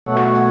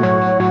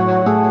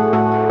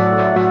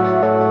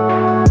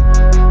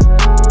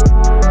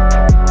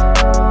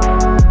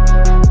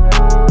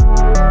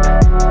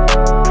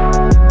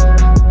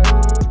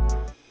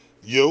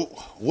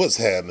What's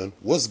happening?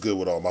 What's good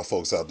with all my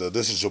folks out there?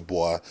 This is your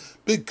boy,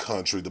 Big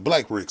Country, the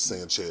Black Rick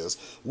Sanchez.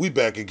 We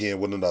back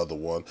again with another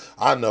one.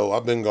 I know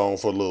I've been gone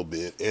for a little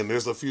bit, and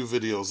there's a few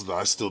videos that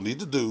I still need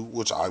to do,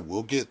 which I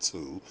will get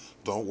to.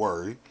 Don't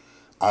worry.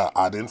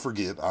 I didn't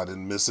forget. I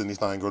didn't miss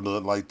anything or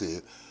nothing like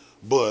that.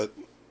 But,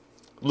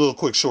 little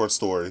quick short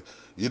story.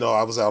 You know,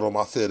 I was out on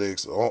my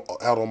FedEx,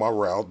 out on my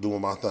route,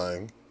 doing my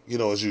thing, you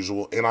know, as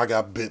usual, and I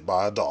got bit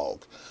by a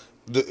dog.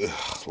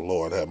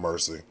 Lord have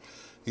mercy.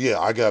 Yeah,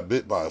 I got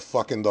bit by a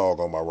fucking dog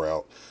on my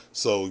route.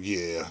 So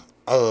yeah,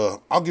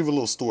 I'll give a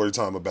little story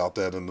time about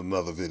that in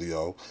another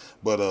video.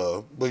 But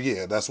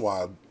yeah, that's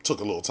why I took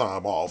a little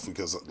time off,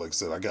 because like I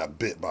said, I got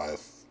bit by a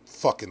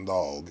fucking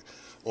dog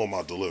on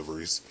my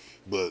deliveries.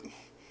 But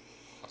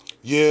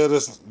yeah,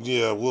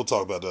 we'll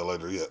talk about that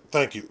later. Yeah,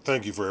 thank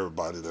you for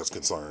everybody that's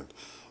concerned.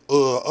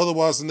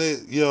 Otherwise than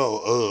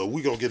that,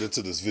 we gonna get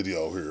into this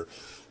video here.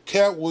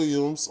 Katt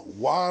Williams,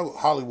 why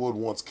Hollywood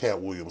wants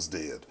Katt Williams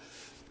dead.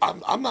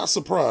 I'm not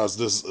surprised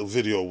this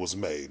video was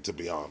made, to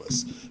be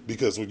honest,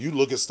 because when you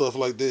look at stuff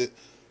like that,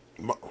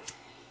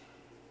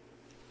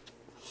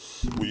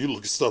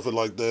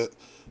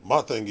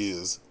 my thing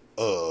is,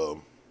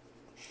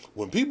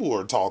 when people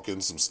are talking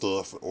some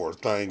stuff or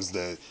things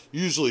that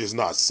usually is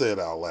not said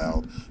out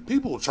loud,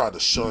 people will try to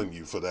shun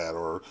you for that.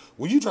 Or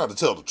when you try to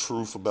tell the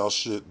truth about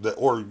shit that,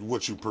 or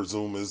what you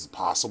presume is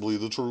possibly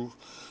the truth,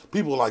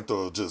 people like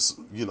to just,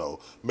 you know,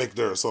 make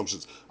their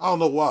assumptions. I don't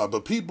know why,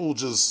 but people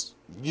just,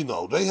 you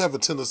know, they have a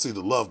tendency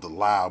to love to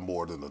lie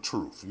more than the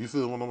truth. You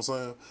feel what I'm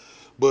saying?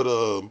 But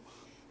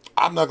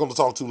I'm not going to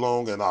talk too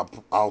long, and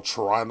I'll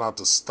try not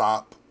to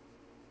stop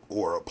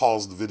or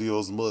pause the video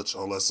as much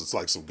unless it's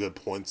like some good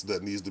points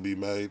that needs to be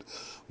made.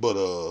 But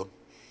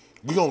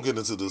we're going to get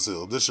into this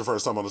here. This is your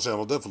first time on the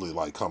channel, definitely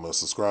like, comment,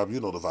 subscribe. You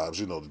know the vibes,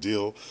 you know the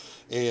deal.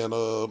 And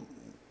I'm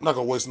not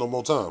going to waste no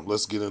more time.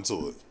 Let's get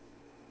into it.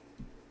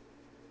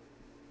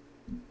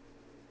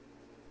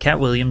 Katt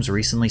Williams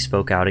recently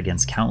spoke out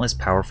against countless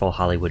powerful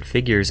Hollywood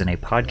figures in a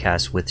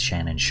podcast with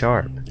Shannon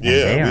Sharpe, and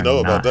they are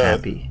not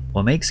happy.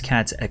 What makes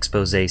Katt's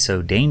expose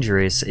so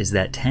dangerous is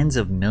that tens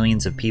of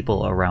millions of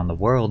people around the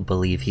world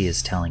believe he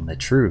is telling the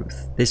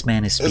truth. This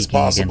man is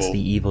speaking against the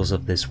evils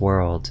of this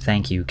world.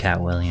 Thank you, Katt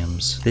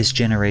Williams. This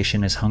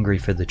generation is hungry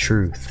for the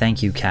truth.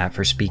 Thank you, Katt,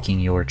 for speaking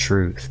your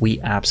truth.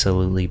 We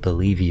absolutely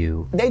believe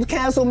you. They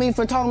canceled me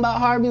for talking about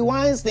Harvey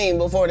Weinstein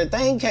before the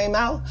thing came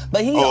out,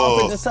 but he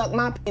offered to suck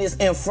my penis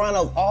in front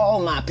of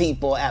all my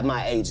people at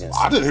my agency.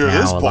 I didn't hear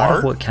this part. A lot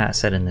of what Katt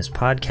said in this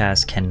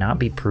podcast cannot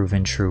be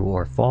proven true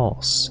or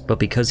false, but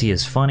because he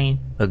is funny,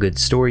 a good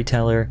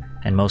storyteller,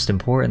 and most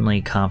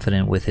importantly,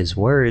 confident with his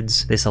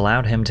words, this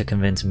allowed him to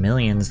convince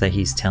millions that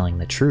he's telling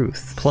the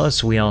truth.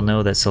 Plus, we all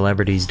know that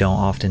celebrities don't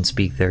often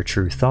speak their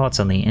true thoughts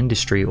on the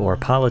industry or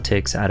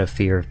politics out of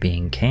fear of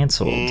being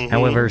canceled.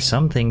 However,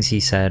 some things he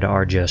said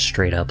are just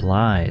straight up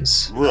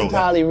lies. I'm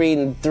probably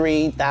reading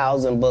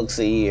 3,000 books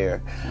a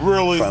year.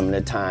 Really? From the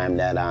time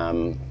that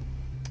I'm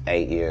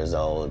 8 years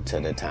old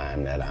to the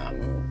time that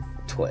I'm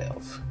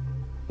 12.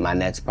 My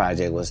next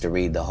project was to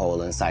read the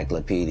whole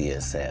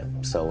encyclopedia set.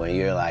 So when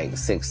you're like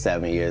 6,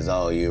 7 years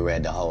old, you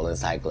read the whole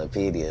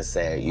encyclopedia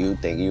set, you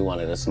think you're one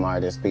of the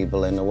smartest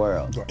people in the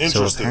world.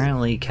 So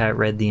apparently Katt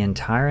read the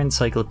entire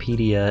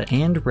encyclopedia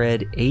and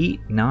read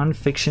 8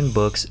 non-fiction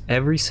books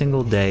every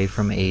single day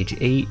from age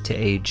 8 to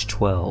age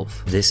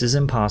 12. This is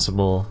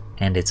impossible,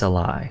 and it's a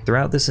lie.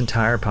 Throughout this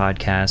entire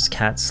podcast,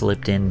 Katt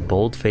slipped in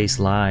bold-faced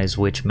lies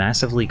which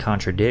massively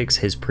contradicts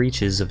his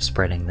preaches of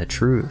spreading the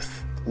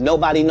truth.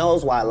 Nobody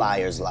knows why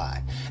liars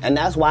lie, and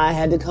that's why I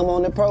had to come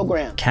on the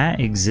program.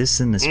 Katt exists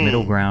in this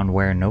middle ground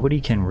where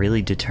nobody can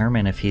really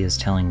determine if he is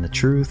telling the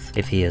truth,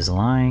 if he is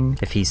lying,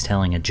 if he's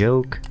telling a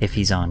joke, if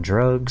he's on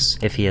drugs,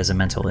 if he has a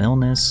mental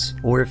illness,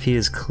 or if he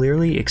is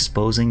clearly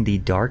exposing the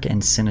dark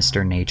and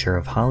sinister nature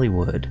of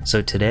Hollywood.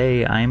 So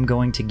today, I am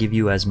going to give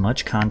you as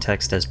much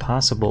context as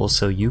possible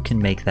so you can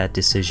make that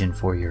decision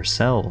for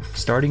yourself,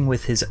 starting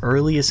with his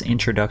earliest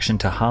introduction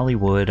to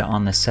Hollywood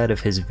on the set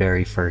of his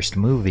very first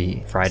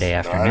movie, Friday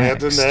After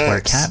Next, where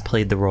Katt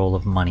played the role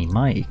of Money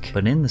Mike.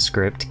 But in the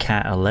script,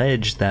 Katt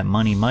alleged that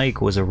Money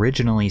Mike was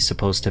originally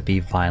supposed to be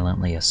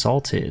violently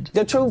assaulted.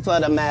 The truth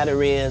of the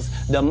matter is,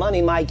 the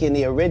Money Mike in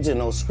the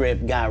original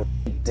script got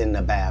raped in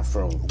the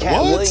bathroom.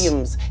 Katt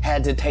Williams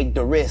had to take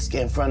the risk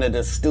in front of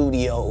the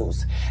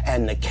studios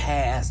and the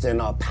cast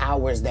and our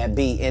powers that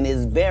be in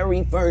his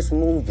very first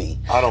movie.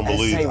 I don't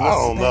believe it. I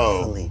don't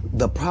know.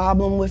 The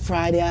problem with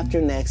Friday After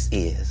Next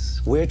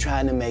is we're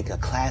trying to make a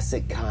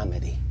classic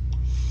comedy.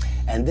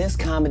 And this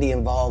comedy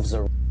involves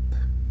a rape.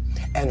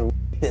 And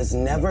rape is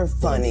never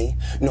funny,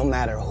 no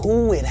matter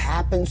who it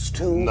happens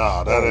to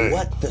or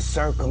what the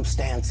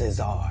circumstances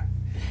are.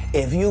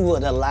 If you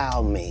would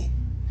allow me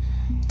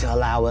to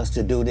allow us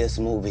to do this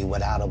movie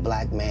without a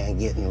black man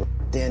getting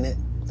raped in it,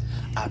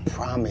 I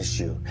promise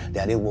you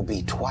that it will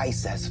be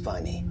twice as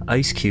funny.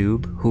 Ice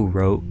Cube, who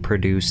wrote,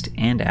 produced,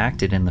 and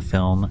acted in the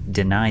film,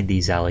 denied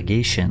these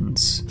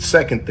allegations.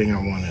 Second thing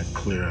I want to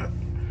clear up,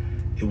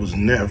 it was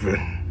never,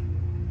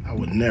 I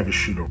would never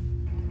shoot a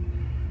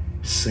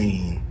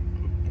scene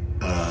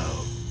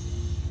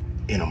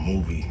in a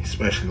movie,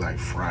 especially like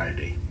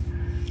Friday.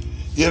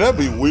 Yeah, that'd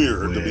be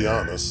weird, to be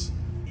honest.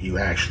 You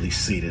actually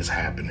see this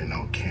happening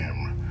on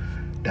camera.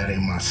 That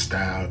ain't my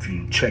style. If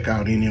you check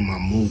out any of my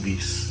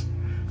movies,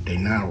 they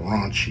not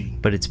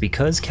raunchy. But it's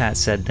because Katt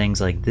said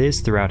things like this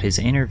throughout his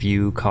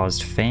interview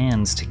caused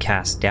fans to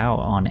cast doubt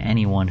on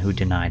anyone who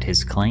denied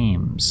his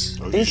claims.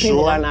 These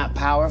people are not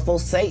powerful.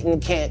 Satan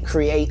can't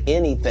create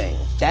anything.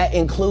 That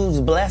includes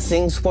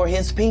blessings for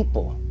his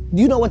people.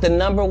 You know what the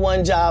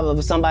 #1 job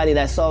of somebody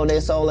that sold their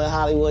soul in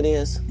Hollywood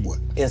is? What?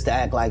 Is to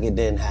act like it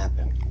didn't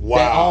happen. Wow.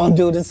 They all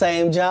do the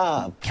same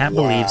job. Katt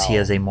believes he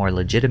has a more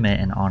legitimate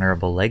and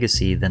honorable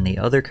legacy than the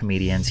other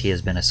comedians he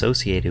has been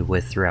associated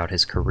with throughout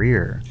his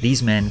career.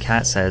 These men,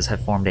 Katt says,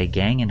 have formed a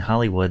gang in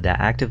Hollywood that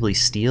actively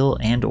steal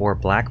and or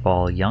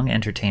blackball young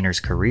entertainers'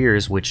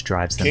 careers, which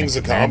drives them Kings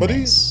into of Comedy?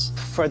 madness.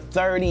 For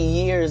 30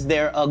 years,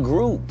 they're a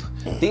group.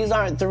 These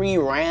aren't 3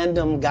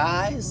 random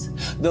guys.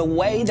 The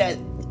way that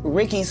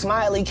Ricky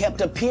Smiley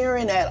kept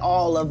appearing at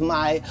all of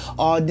my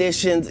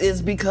auditions is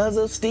because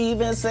of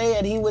Steven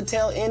said he would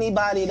tell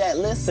anybody that,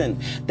 listen,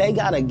 they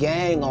got a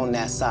gang on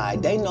that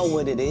side. They know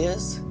what it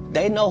is.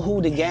 They know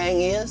who the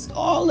gang is.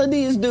 All of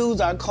these dudes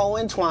are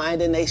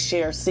co-entwined and they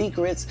share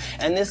secrets,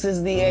 and this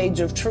is the age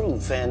of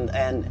truth, and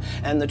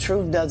the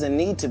truth doesn't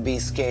need to be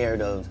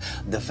scared of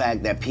the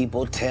fact that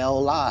people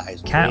tell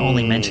lies. Katt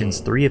only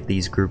mentions 3 of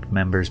these group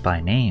members by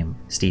name: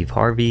 Steve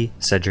Harvey,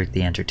 Cedric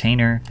the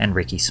Entertainer, and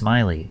Ricky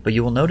Smiley. But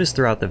you will notice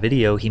throughout the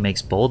video he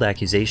makes bold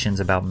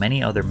accusations about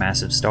many other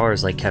massive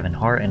stars like Kevin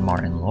Hart and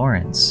Martin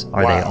Lawrence.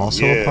 Are they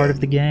also a part of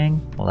the gang?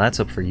 Well, that's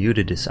up for you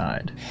to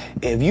decide.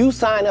 If you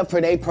sign up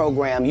for their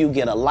program, you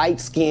get a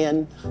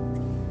light-skinned,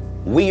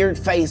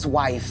 weird-faced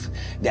wife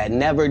that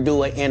never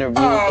do an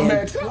interview.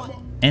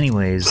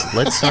 Anyways,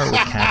 let's start with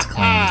Katt's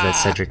claims that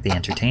Cedric the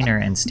Entertainer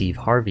and Steve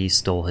Harvey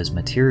stole his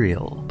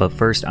material. But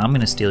first, I'm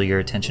going to steal your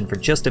attention for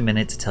just a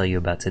minute to tell you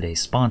about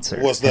today's sponsor.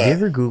 What's that? Have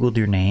you ever Googled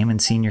your name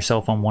and seen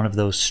yourself on one of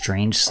those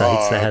strange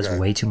sites that has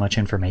way too much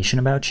information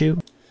about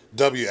you?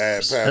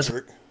 W-Ad,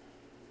 Patrick.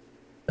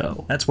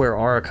 So that's where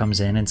Aura comes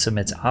in and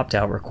submits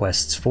opt-out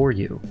requests for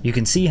you. You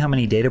can see how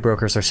many data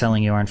brokers are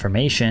selling your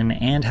information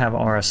and have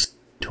Aura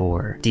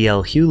tour.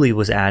 DL Hewley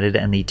was added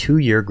and the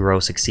 2-year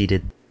gross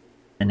exceeded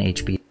an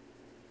HBO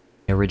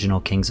original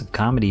Kings of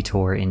Comedy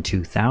tour in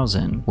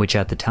 2000, which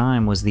at the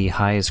time was the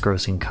highest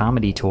grossing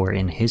comedy tour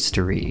in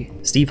history.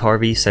 Steve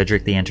Harvey,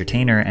 Cedric the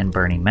Entertainer, and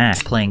Bernie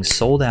Mac playing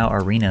sold out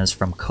arenas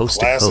from coast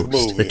to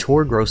coast. The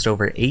tour grossed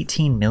over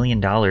 $18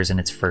 million in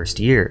its first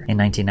year. In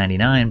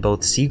 1999,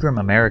 both Seagram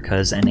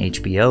Americas and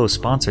HBO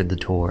sponsored the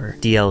tour.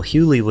 DL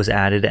Hewley was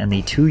added and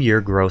the 2-year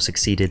gross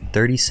exceeded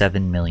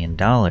 $37 million.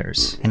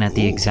 And at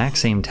the exact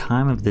same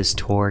time of this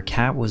tour,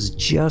 Katt was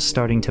just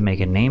starting to make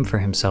a name for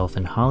himself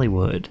in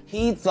Hollywood.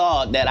 He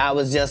thought that I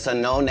was just a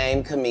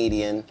no-name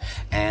comedian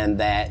and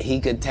that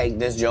he could take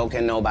this joke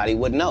and nobody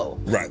would know.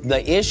 Right.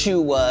 The issue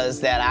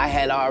was that I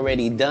had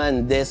already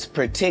done this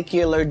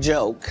particular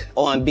joke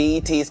on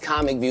BET's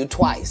Comic View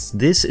twice.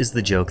 This is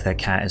the joke that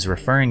Katt is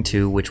referring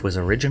to, which was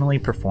originally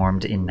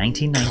performed in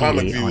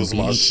 1998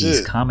 on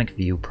BET's Comic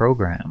View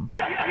program.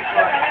 You could have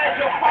had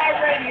your car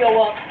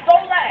radio up so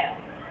loud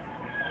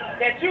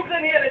that you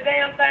couldn't hear the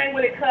damn thing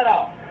when it cut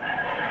off.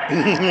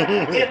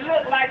 It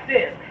looked like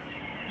this.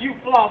 You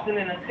flossing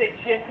in a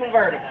 6-shift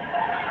convertible.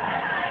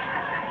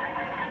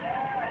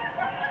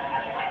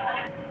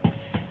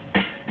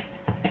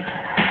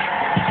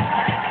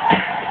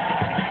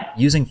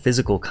 Using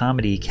physical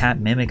comedy, Katt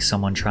mimics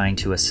someone trying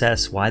to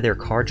assess why their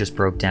car just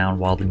broke down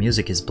while the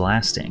music is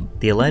blasting.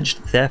 The alleged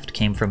theft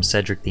came from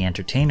Cedric the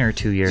Entertainer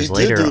 2 years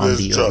later on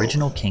the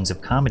original Kings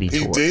of Comedy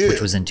tour,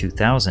 which was in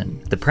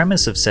 2000. The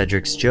premise of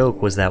Cedric's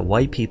joke was that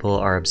white people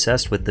are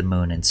obsessed with the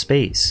moon and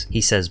space.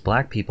 He says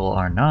black people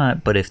are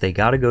not, but if they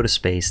gotta go to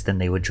space, then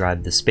they would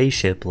drive the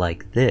spaceship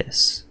like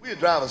this. We'd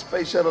drive a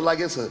space shuttle like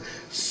it's a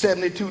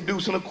 72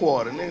 deuce and a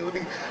quarter. Nigga,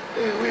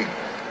 we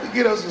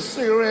get us a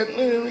cigarette,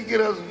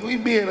 nigga, we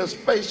be in a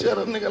space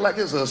shuttle, nigga, like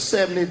it's a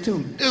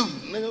 72 deuce,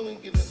 nigga, we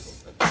get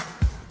us.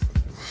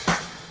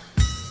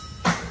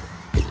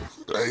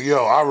 Hey,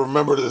 yo, I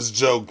remember this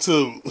joke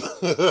too.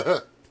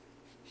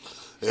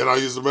 And I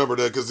used to remember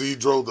that because he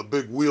drove the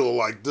big wheel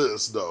like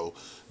this, though.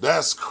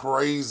 That's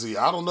crazy.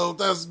 I don't know if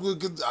that's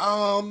good.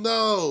 I don't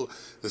know.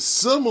 It's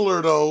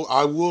similar, though.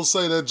 I will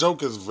say that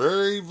joke is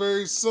very,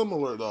 very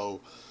similar, though.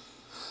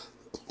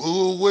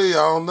 Ooh, wait,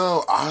 I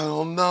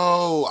don't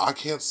know. I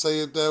can't say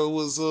it that it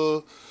was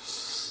a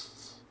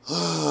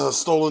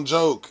stolen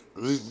joke.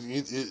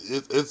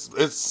 It's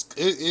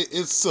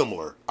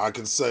similar. I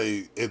can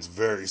say it's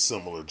very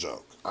similar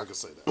joke. I can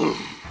say that.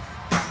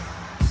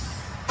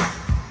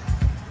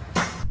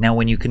 Now,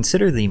 when you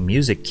consider the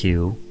music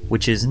cue,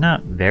 which is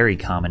not very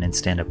common in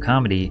stand-up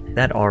comedy,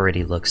 that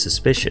already looks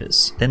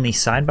suspicious. Then the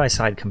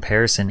side-by-side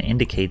comparison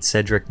indicates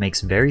Cedric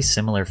makes very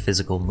similar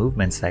physical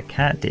movements that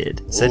Katt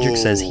did. Cedric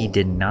says he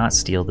did not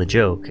steal the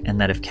joke, and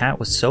that if Katt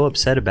was so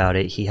upset about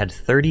it, he had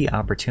 30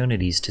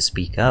 opportunities to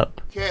speak up.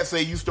 Katt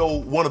say you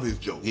stole one of his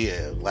jokes.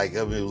 Yeah, like,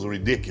 I mean, it was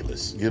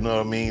ridiculous. You know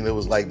what I mean? It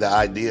was like the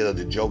idea of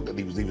the joke that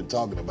he was even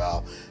talking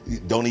about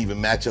don't even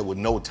match up with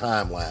no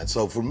timeline.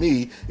 So for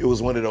me, it was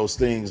one of those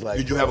things like...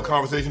 Did you have a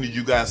conversation? Did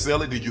you guys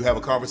sell it? Did you have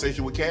a conversation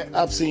with Katt?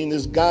 I've seen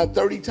this guy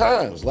 30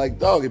 times. Like,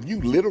 dog, if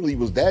you literally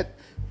was that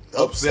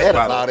upset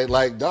about it,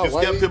 like, dog, just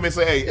step to him and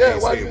say, hey, yeah,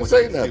 why didn't you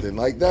say nothing?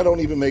 Like, that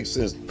don't even make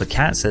sense. But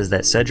Katt says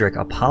that Cedric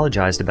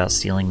apologized about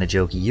stealing the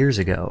joke years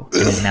ago,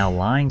 and is now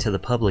lying to the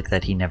public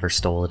that he never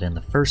stole it in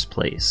the first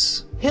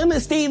place. Him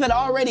and Steve had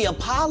already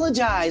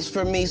apologized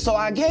for me, so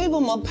I gave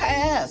him a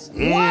pass.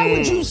 Why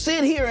would you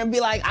sit here and be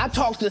like, I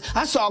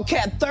saw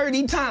Katt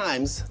 30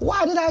 times.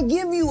 Why did I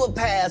give you a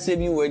pass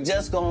if you were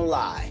just gonna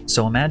lie?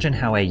 So imagine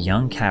how a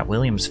young Katt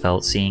Williams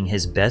felt seeing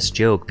his best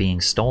joke being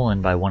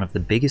stolen by one of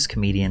the biggest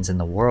comedians in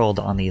the world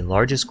on the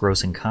largest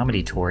grossing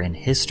comedy tour in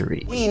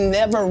history. He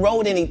never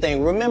wrote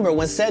anything. Remember,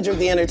 when Cedric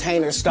the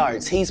Entertainer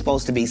starts, he's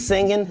supposed to be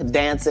singing,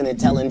 dancing, and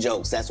telling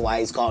jokes. That's why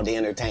he's called the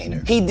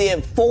Entertainer. He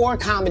did 4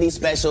 comedy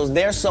specials.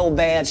 They're so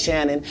bad,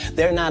 Shannon,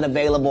 they're not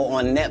available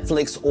on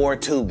Netflix or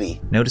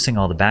Tubi. Noticing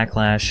all the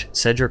backlash,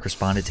 Cedric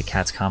responded to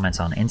Katt's comments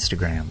on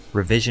Instagram.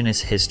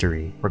 Revisionist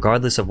history.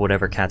 Regardless of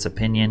whatever Katt's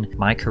opinion,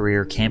 my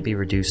career can't be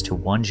reduced to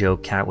one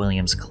joke Katt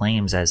Williams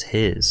claims as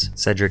his.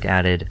 Cedric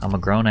added, I'm a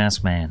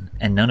grown-ass man,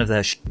 and none of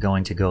that shit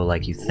going to go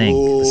like you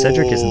think. But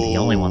Cedric isn't the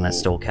only one that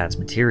stole Katt's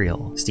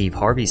material. Steve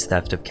Harvey's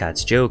theft of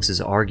Katt's jokes is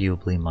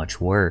arguably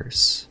much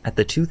worse. At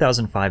the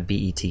 2005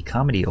 BET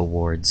Comedy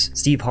Awards,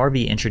 Steve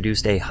Harvey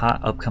introduced a hot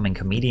upcoming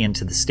comedian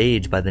to the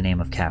stage by the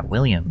name of Katt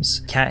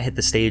Williams. Katt hit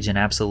the stage and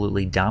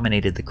absolutely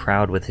dominated the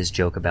crowd with his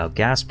joke about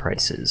gas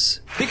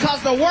prices.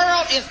 Because the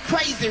world is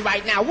crazy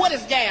right now. What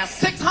is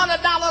gas? $600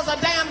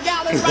 a damn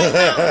gallon right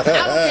now? I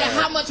don't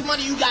care how much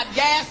money you got.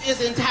 Gas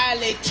is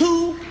entirely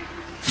too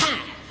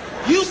high.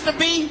 Used to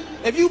be,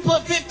 if you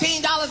put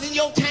 $15 in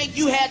your tank,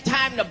 you had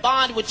time to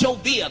bond with your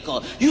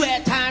vehicle. You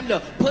had time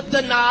to put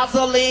the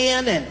nozzle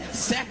in and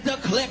set the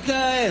clicker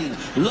and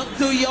look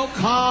through your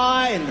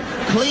car and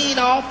clean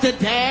off the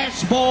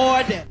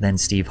dashboard. Then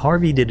Steve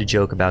Harvey did a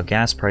joke about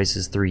gas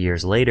prices 3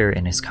 years later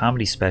in his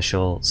comedy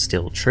special,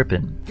 Still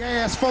Trippin'.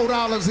 Gas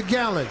 $4 a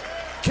gallon.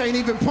 Can't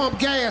even pump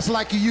gas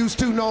like you used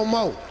to no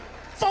more.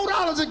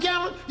 $4 a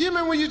gallon? You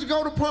remember when you used to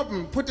go to pump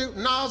and put the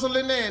nozzle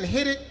in there and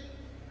hit it?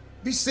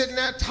 Be sitting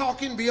there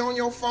talking, be on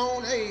your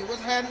phone, hey,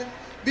 what's happening?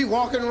 Be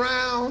walking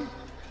around,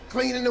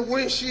 cleaning the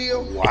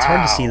windshield. Wow. It's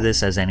hard to see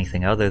this as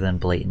anything other than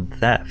blatant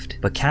theft,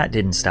 but Katt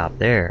didn't stop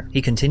there.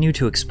 He continued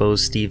to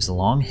expose Steve's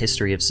long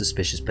history of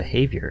suspicious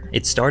behavior.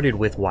 It started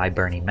with why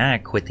Bernie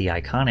Mac quit the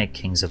iconic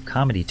Kings of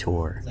Comedy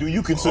tour. Do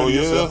you consider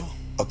yourself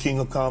a king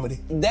of comedy?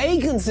 They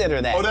consider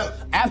that.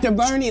 After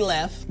Bernie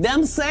left,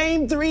 them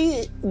same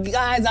 3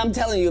 guys I'm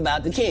telling you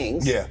about, the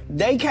kings,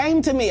 they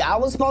came to me. I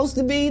was supposed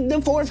to be the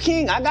 4th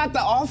king. I got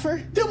the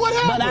offer. Then what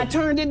happened? But I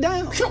turned it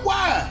down.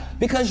 Why?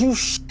 Because you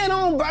shit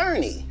on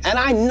Bernie, and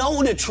I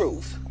know the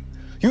truth.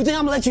 You think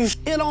I'm gonna let you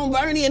shit on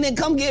Bernie and then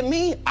come get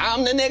me?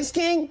 I'm the next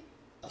king?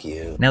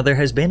 You. Now there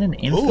has been an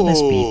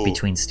infamous beef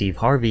between Steve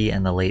Harvey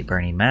and the late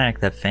Bernie Mac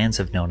that fans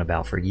have known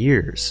about for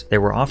years.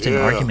 There were often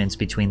arguments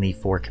between the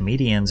 4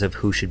 comedians of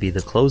who should be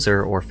the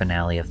closer or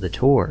finale of the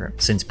tour.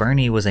 Since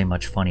Bernie was a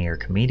much funnier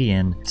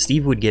comedian,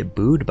 Steve would get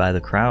booed by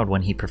the crowd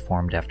when he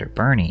performed after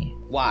Bernie.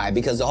 Why?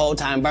 Because the whole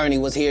time Bernie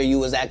was here, you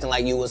was acting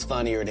like you was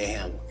funnier than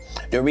him.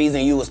 The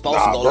reason you was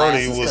supposed to go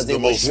last is because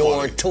it was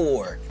your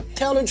tour.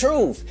 Tell the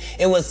truth.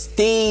 It was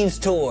Steve's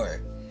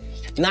tour.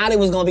 Not it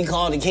was gonna be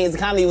called the Kings of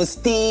Comedy, it was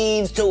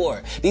Steve's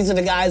tour. These are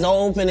the guys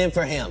opening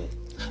for him.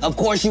 Of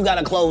course you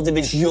gotta close if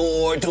it's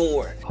your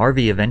tour.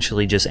 Harvey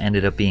eventually just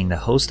ended up being the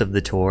host of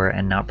the tour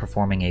and not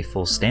performing a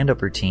full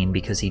stand-up routine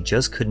because he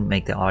just couldn't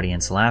make the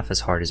audience laugh as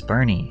hard as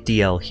Bernie.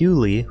 D.L.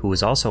 Hewley, who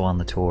was also on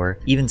the tour,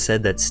 even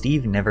said that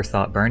Steve never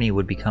thought Bernie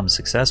would become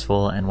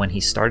successful, and when he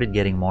started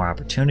getting more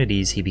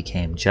opportunities, he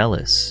became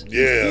jealous. Do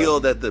you feel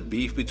that the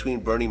beef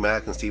between Bernie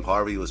Mac and Steve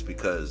Harvey was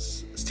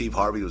because Steve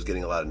Harvey was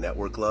getting a lot of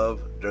network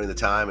love during the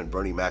time and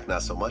Bernie Mac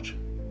not so much?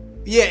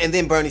 Yeah, and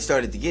then Bernie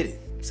started to get it.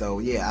 So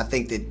yeah, I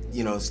think that,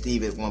 you know,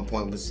 Steve at one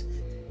point was,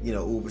 you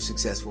know, uber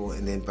successful,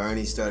 and then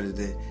Bernie started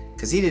to,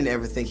 because he didn't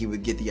ever think he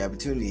would get the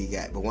opportunity he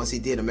got. But once he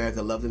did,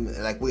 America loved him,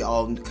 like we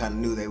all kind of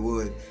knew they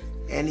would,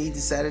 and he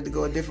decided to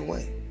go a different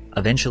way.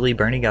 Eventually,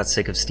 Bernie got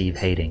sick of Steve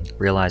hating,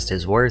 realized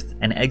his worth,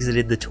 and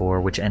exited the tour,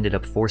 which ended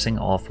up forcing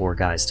all 4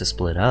 guys to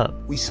split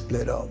up. We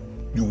split up.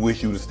 You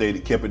wish you would have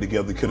stayed, kept it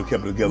together, could have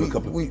kept it together a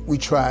couple of... We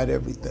tried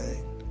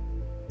everything,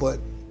 but,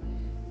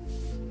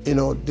 you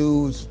know,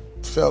 dudes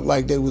felt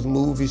like they was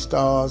movie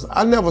stars.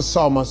 I never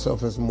saw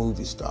myself as a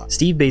movie star.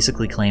 Steve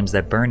basically claims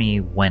that Bernie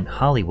went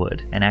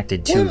Hollywood and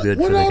acted too good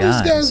for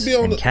the guys,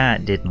 and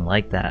Katt didn't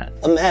like that.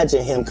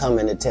 Imagine him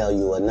coming to tell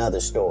you another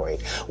story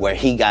where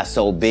he got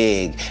so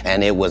big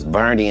and it was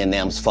Bernie and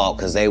them's fault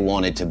because they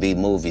wanted to be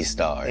movie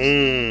stars.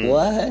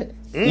 What?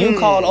 You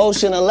called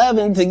Ocean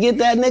 11 to get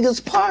that nigga's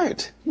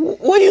part.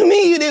 What do you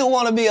mean you didn't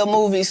want to be a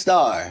movie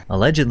star?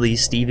 Allegedly,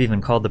 Steve even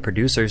called the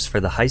producers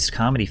for the heist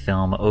comedy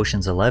film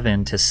Ocean's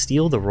 11 to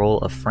steal the role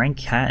of Frank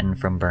Catton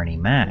from Bernie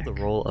Mac.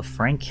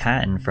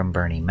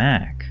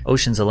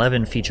 Ocean's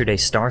 11 featured a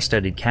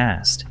star-studded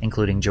cast,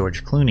 including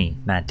George Clooney,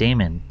 Matt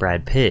Damon,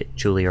 Brad Pitt,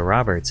 Julia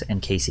Roberts,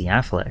 and Casey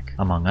Affleck,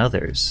 among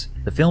others.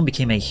 The film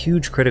became a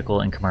huge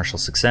critical and commercial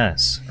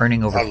success,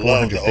 earning over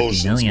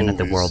 $450 million at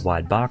the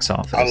worldwide box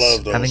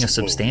office. Having a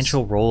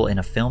substantial role in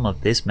a film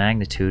of this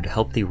magnitude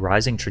helped the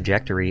rising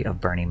trajectory of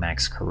Bernie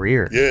Mac's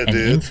career. An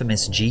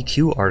infamous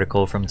GQ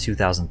article from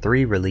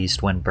 2003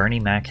 released when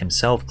Bernie Mac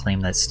himself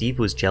claimed that Steve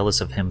was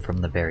jealous of him from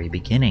the very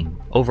beginning.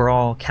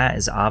 Overall, Katt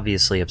is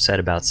obviously upset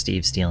about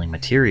Steve stealing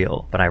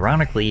material, but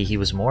ironically, he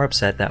was more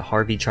upset that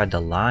Harvey tried to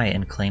lie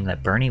and claim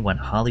that Bernie went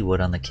Hollywood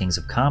on the Kings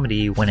of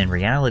Comedy, when in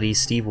reality,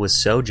 Steve was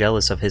so jealous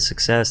of his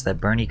success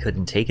that Bernie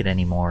couldn't take it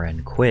anymore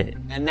and quit.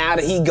 And now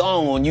that he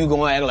gone, you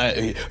gonna act like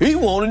he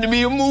wanted to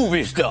be a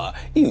movie star.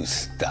 You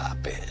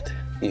stop it.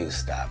 You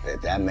stop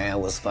it. That man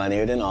was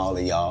funnier than all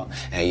of y'all,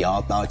 and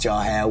y'all thought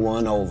y'all had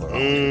one over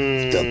on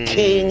him. The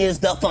king is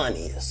the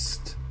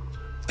funniest.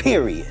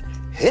 Period.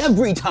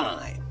 Every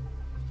time.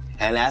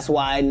 And that's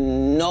why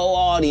no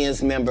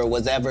audience member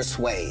was ever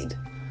swayed.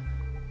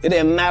 It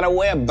didn't matter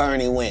where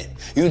Bernie went.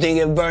 You think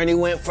if Bernie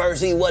went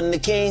first, he wasn't the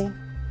king?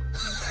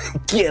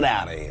 Get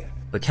out of here.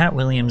 But Katt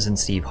Williams and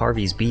Steve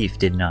Harvey's beef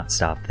did not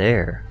stop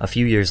there. A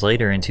few years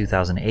later in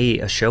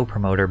 2008, a show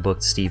promoter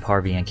booked Steve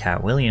Harvey and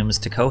Katt Williams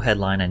to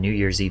co-headline a New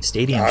Year's Eve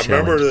stadium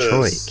show in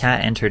Detroit.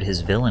 Katt entered his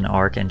villain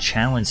arc and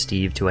challenged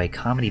Steve to a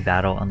comedy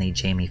battle on the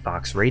Jamie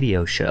Foxx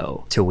radio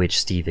show, to which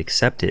Steve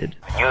accepted.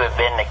 You have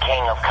been the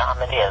king of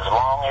comedy as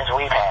long as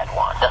we've had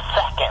one. The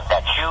second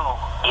that you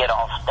get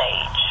off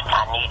stage,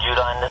 I need you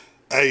to understand.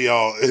 Hey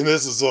y'all, and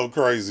this is so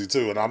crazy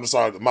too, and I'm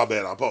sorry, my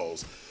bad, I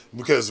paused.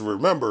 Because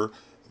remember,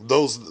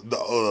 those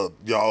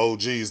y'all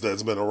OGs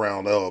that's been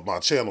around my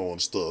channel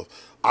and stuff,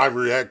 I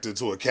reacted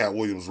to a Katt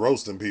Williams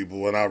roasting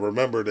people, and I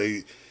remember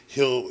I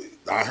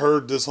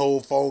heard this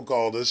whole phone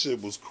call. This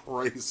shit was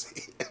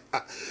crazy.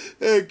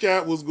 And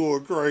Katt was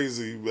going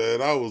crazy,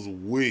 man. I was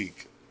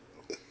weak.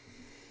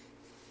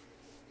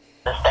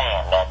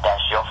 Understand that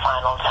that's your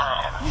final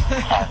time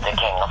as the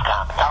king of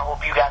comedy. I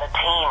hope you got a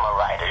team of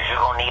writers. You're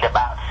gonna need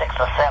about 6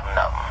 or 7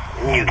 of them.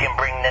 You can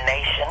bring The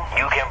Nation.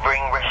 You can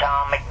bring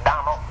Rashawn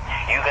McDonald.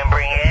 You can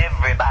bring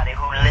everybody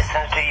who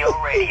listens to your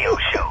radio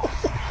show.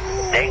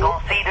 They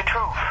gonna see the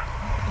truth.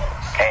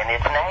 And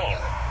its name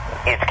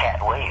is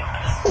Katt Williams.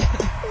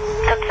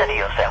 Consider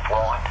yourself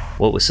warned.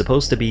 What was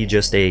supposed to be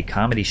just a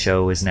comedy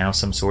show is now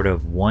some sort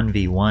of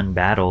 1v1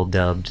 battle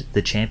dubbed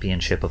the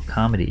Championship of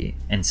Comedy,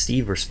 and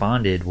Steve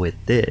responded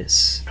with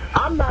this.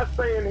 I'm not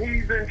saying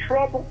he's in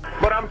trouble,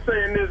 but I'm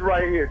saying this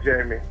right here,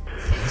 Jamie.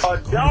 A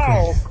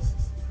dog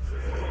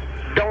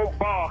don't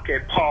bark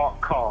at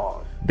parked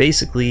cars.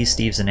 Basically,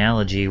 Steve's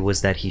analogy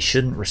was that he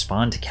shouldn't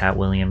respond to Katt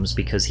Williams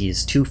because he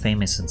is too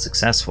famous and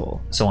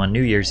successful. So on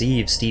New Year's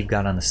Eve, Steve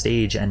got on the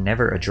stage and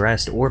never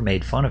addressed or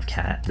made fun of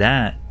Katt.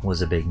 That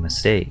was a big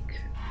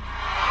mistake.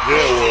 Give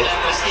it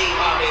up for Steve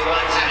Harvey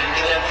one time.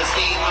 Give it up for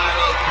Steve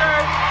Harvey.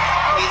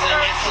 He's an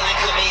excellent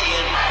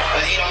comedian,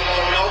 but he don't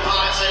want no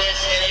parts of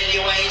this in any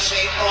way,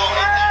 shape, form.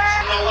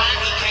 I don't know why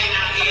he came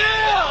out here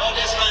with all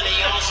this money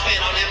y'all spent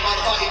on them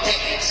motherfucking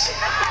tickets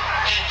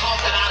and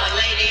talked about a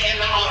lady in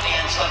the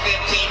audience for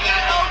 15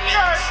 goddamn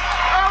minutes.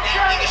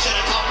 That nigga should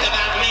have talked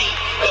about me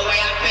the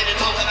way I've been to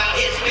talk about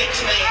his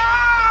bitch man.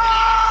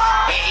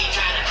 And he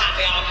tried to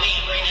copy off me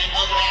and bring that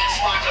ugly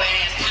ass, sparkly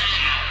ass tie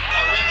out.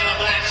 A regular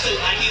black suit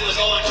like he was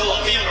going to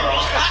a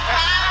funeral.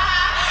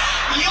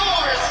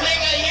 Yours,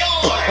 nigga,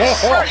 yours.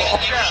 Nigga, he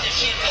the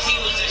shit because he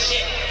was the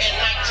shit in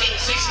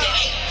 1968.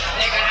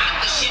 Nigga,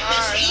 I'm the shit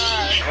this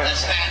evening.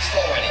 Let's fast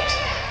forward it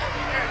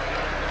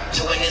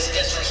to when this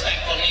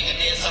disrespectful nigga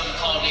did something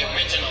called the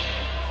original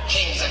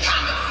Kings of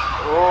Comedy.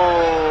 You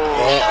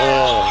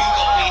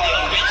gonna be the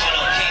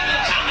original King of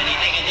Comedy,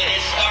 nigga. Did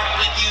it start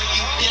with you,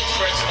 you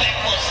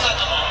disrespectful son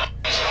of a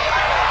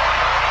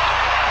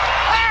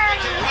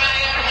Richard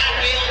Pryor, not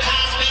Bill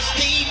Cosby,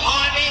 Steve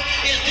Harvey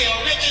is the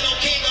original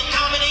King of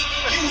Comedy.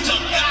 You's a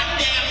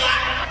goddamn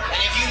liar.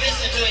 And if you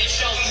listen to his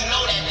show, you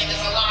know that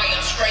nigga's a liar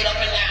straight up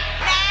and down.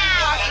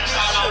 I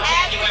tried on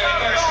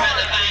January 1st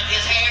trying to find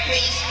his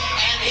hairpiece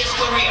and his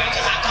career,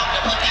 because I come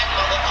to put that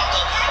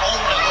motherfucker on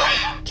the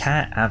ground.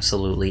 Katt Katt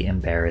absolutely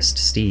embarrassed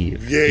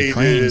Steve. Yeah, he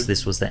claims did.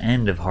 this was the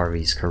end of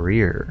Harvey's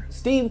career.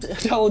 Steve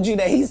told you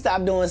that he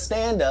stopped doing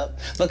stand-up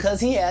because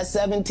he had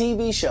 7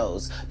 TV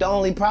shows. The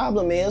only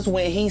problem is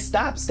when he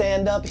stopped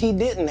stand-up, he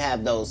didn't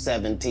have those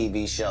 7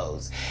 TV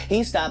shows.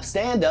 He stopped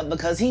stand-up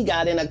because he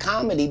got in a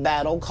comedy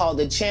battle called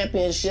the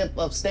Championship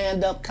of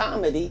Stand-Up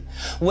Comedy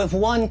with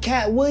one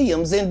Katt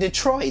Williams in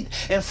Detroit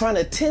in front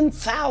of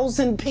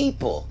 10,000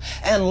 people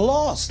and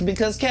lost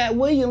because Katt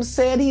Williams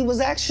said he was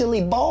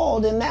actually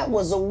bald and that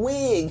was a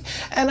wig.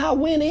 And I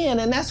went in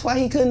and that's why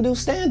he couldn't do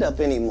stand-up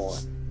anymore.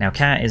 Now,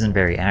 Katt isn't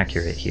very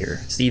accurate here.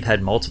 Steve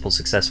had multiple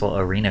successful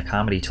arena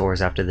comedy tours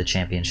after the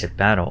championship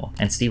battle,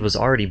 and Steve was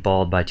already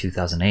bald by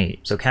 2008,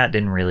 so Katt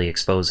didn't really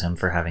expose him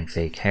for having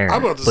fake hair.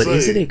 But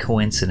is it a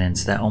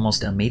coincidence that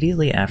almost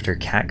immediately after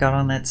Katt got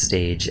on that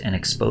stage and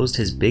exposed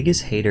his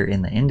biggest hater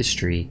in the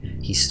industry,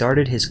 he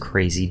started his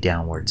crazy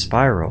downward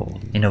spiral?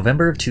 In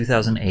November of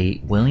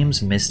 2008,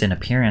 Williams missed an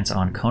appearance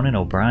on Conan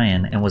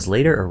O'Brien and was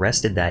later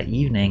arrested that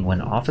evening when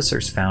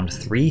officers found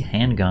 3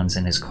 handguns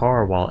in his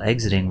car while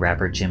exiting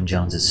rapper Jim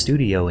Jones'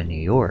 studio in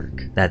New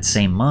York. That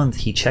same month,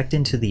 he checked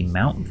into the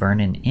Mount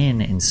Vernon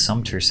Inn in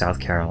Sumter, South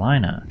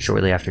Carolina.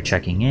 Shortly after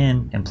checking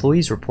in,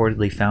 employees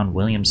reportedly found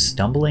Williams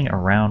stumbling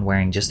around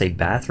wearing just a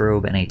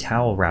bathrobe and a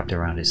towel wrapped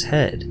around his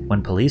head.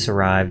 When police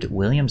arrived,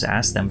 Williams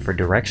asked them for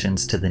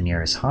directions to the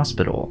nearest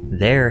hospital.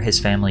 There, his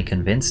family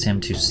convinced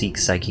him to seek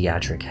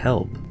psychiatric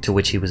help, to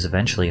which he was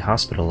eventually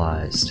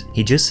hospitalized.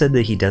 He just said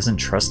that he doesn't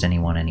trust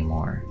anyone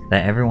anymore,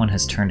 that everyone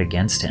has turned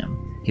against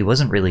him. He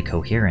wasn't really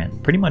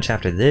coherent. Pretty much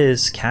after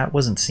this, Katt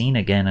wasn't seen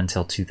again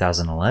until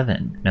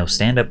 2011. No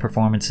stand-up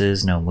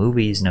performances, no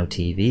movies, no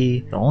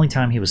TV. The only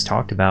time he was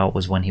talked about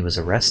was when he was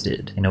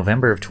arrested. In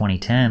November of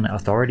 2010,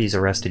 authorities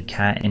arrested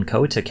Katt in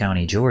Coweta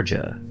County,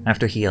 Georgia,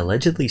 after he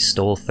allegedly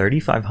stole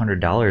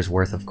 $3,500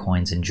 worth of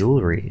coins and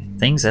jewelry.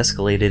 Things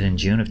escalated in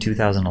June of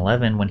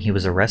 2011 when he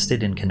was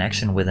arrested in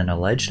connection with an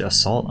alleged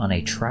assault on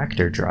a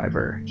tractor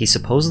driver. He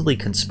supposedly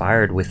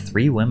conspired with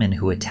 3 women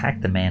who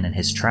attacked the man in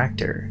his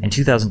tractor. In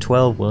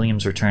 2012,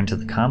 Williams returned to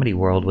the comedy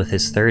world with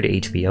his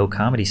 3rd HBO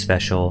comedy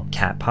special,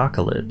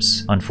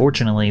 Kattpocalypse.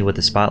 Unfortunately, with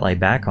the spotlight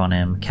back on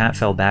him, Katt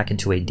fell back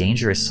into a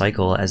dangerous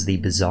cycle as the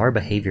bizarre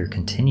behavior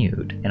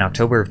continued. In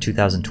October of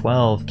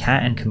 2012,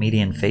 Katt and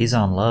comedian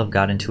Faison Love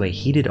got into a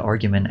heated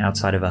argument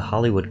outside of a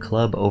Hollywood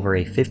club over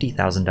a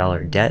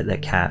 $50,000 debt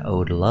that Katt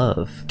owed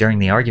Love. During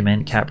the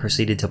argument, Katt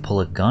proceeded to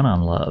pull a gun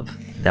on Love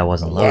that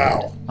wasn't loaded.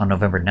 Wow. On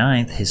November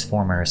 9th, his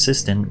former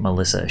assistant,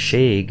 Melissa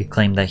Shaig,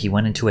 claimed that he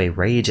went into a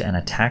rage and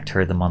attacked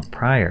her the month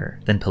prior.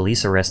 Then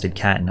police arrested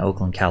Katt in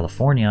Oakland,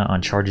 California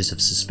on charges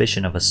of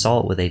suspicion of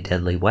assault with a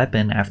deadly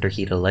weapon after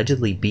he'd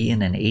allegedly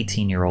beaten an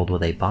 18-year-old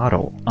with a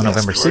bottle. On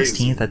November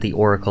 16th at the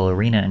Oracle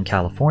Arena in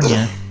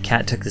California,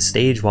 Katt took the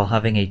stage while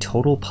having a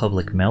total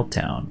public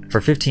meltdown.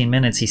 For 15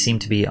 minutes, he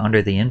seemed to be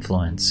under the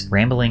influence,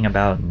 rambling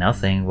about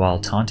nothing while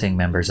taunting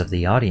members of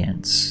the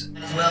audience.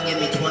 Well, give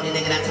me 20,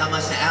 nigga, that's how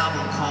much the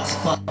album costs,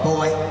 fuck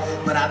boy.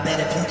 But I bet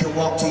if you can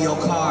walk to your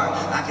car,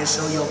 I can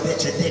show your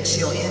bitch a dick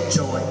she'll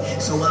enjoy.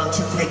 So why don't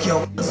you take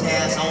your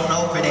ass on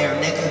over there,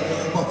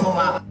 nigga, before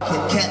I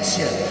can catch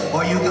you.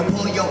 Or you can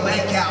pull your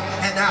bank out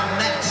and I'll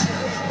match you.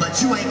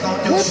 But you ain't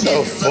gonna do What shit the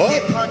but fuck?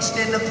 get punched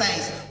in the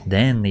face.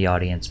 Then the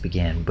audience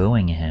began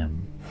booing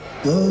him.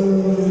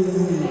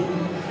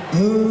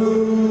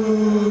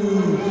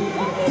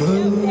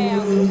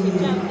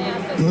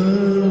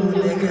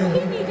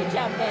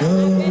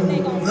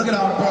 Look at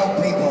all the broke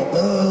people.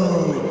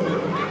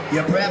 Boo.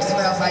 Your breath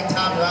smells like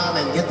top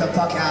ramen. Get the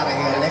fuck out of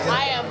here, nigga.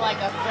 I am like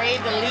afraid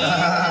to leave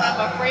and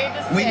I'm afraid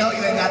to stay. We know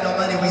you ain't got no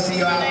money. We see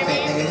your outfit,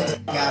 nigga. Get the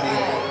fuck out of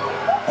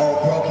here. Old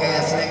broke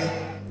ass nigga.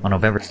 On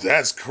November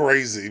That's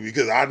crazy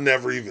because I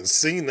never even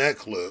seen that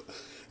clip.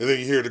 And then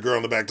you hear the girl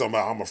in the back talking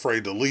about, I'm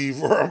afraid to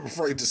leave or I'm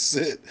afraid to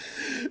sit.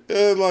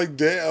 And like,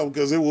 damn,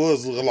 because it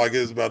was looking like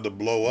it was about to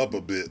blow up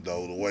a bit,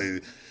 though, the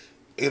way.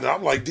 And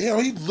I'm like,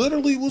 damn, he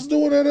literally was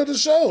doing that at the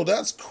show.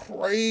 That's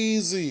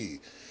crazy.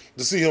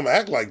 To see him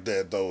act like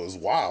that, though, is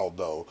wild,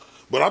 though.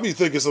 But I be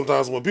thinking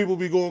sometimes when people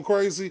be going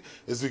crazy,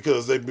 it's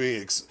because they be,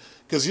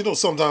 because, you know,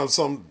 sometimes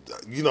I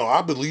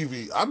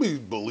be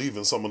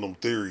believing some of them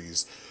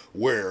theories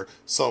where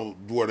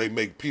they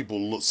make people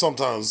look,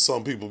 sometimes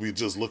some people be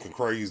just looking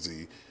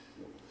crazy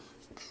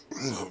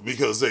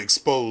because they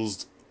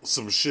exposed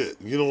some shit.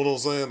 You know what I'm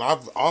saying?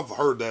 I've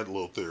heard that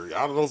little theory.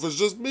 I don't know if it's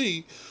just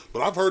me,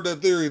 but I've heard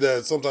that theory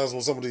that sometimes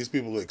when some of these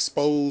people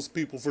expose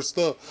people for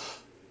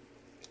stuff,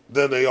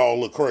 then they all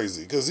look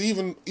crazy. Because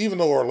even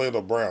though Orlando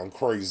Brown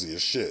crazy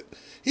as shit,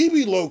 he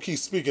be low-key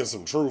speaking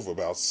some truth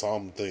about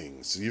some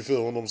things. You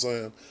feel what I'm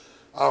saying?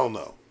 I don't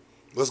know.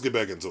 Let's get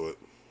back into it.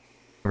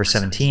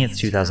 November 17th,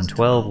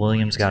 2012,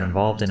 Williams got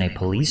involved in a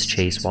police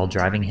chase while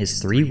driving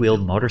his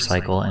three-wheeled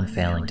motorcycle and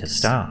failing to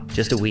stop.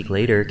 Just a week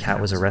later, Katt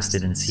was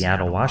arrested in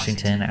Seattle,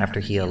 Washington after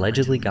he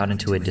allegedly got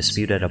into a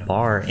dispute at a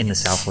bar in the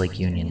South Lake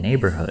Union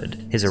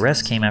neighborhood. His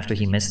arrest came after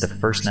he missed the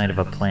first night of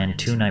a planned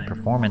two-night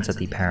performance at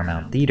the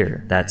Paramount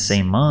Theater. That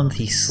same month,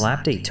 he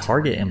slapped a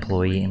Target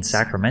employee in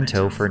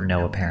Sacramento for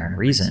no apparent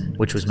reason,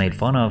 which was made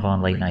fun of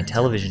on late-night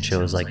television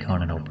shows like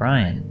Conan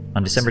O'Brien.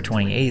 On December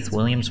 28th,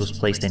 Williams was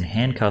placed in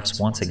handcuffs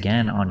once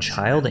again on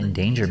child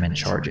endangerment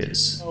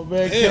charges. Oh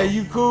man, Kay,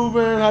 you cool,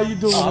 man? How you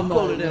doing? Oh, I'm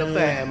cooler than a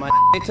fan, man.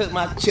 They took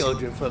my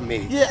children from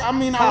me. Yeah, I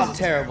mean, how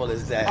terrible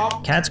is that?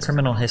 Katt's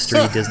criminal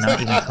history does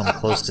not even come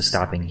close to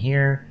stopping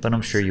here, but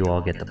I'm sure you all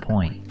get the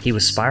point. He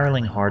was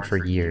spiraling hard for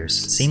years,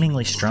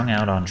 seemingly strung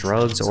out on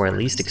drugs or at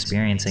least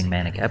experiencing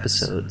manic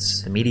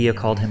episodes. The media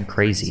called him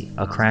crazy,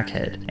 a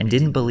crackhead, and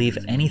didn't believe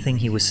anything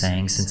he was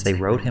saying since they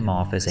wrote him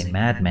off as a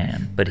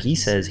madman, but he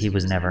says he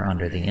was never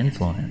under the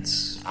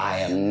influence. I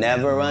am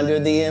never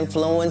under the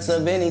influence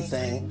of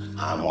anything.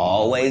 I'm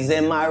always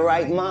in my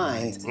right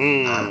mind.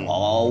 I'm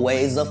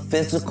always a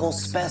physical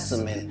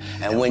specimen.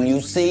 And when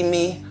you see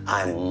me,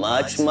 I'm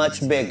much,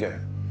 much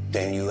bigger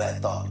than you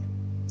had thought.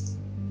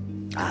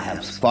 I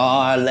have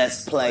far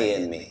less play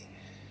in me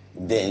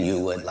than you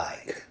would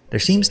like. There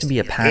seems to be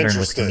a pattern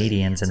with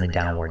comedians in the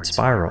downward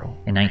spiral.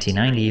 In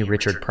 1990,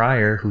 Richard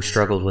Pryor, who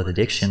struggled with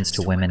addictions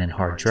to women and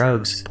hard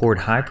drugs, poured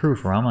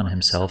high-proof rum on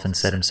himself and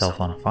set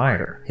himself on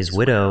fire. His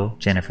widow,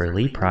 Jennifer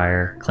Lee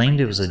Pryor, claimed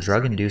it was a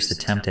drug-induced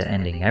attempt at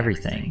ending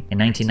everything. In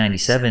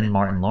 1997,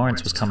 Martin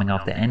Lawrence was coming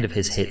off the end of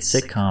his hit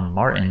sitcom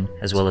Martin,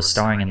 as well as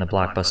starring in the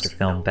blockbuster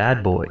film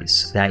Bad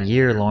Boys. That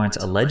year, Lawrence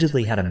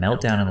allegedly had a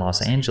meltdown in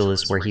Los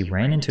Angeles where he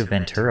ran into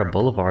Ventura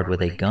Boulevard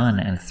with a gun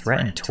and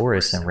threatened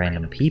tourists and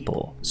random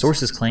people.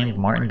 Sources claim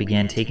Martin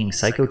began taking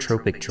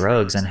psychotropic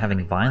drugs and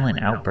having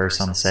violent outbursts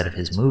on the set of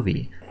his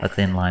movie, a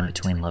thin line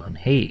between love and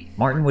hate.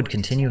 Martin would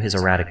continue his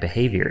erratic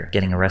behavior,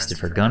 getting arrested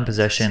for gun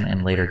possession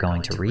and later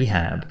going to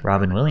rehab.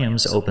 Robin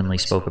Williams openly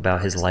spoke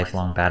about his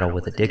lifelong battle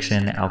with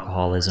addiction,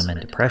 alcoholism, and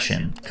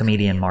depression.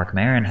 Comedian Marc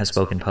Maron has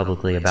spoken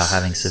publicly about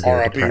having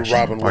severe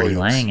depression. Artie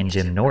Lang and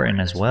Jim Norton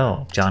as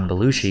well. John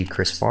Belushi,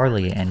 Chris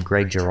Farley, and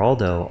Greg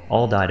Giraldo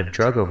all died of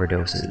drug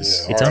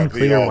overdoses. It's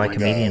unclear why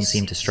comedians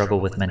seem to struggle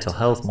with mental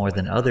health more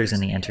than others in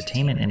the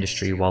entertainment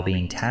industry while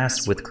being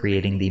tasked with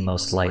creating the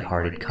most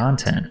lighthearted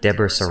content.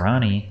 Deborah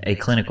Serrani, a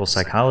clinical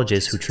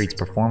psychologist who treats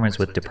performers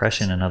with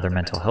depression and other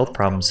mental health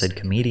problems, said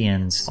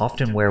comedians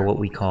often wear what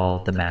we call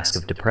the mask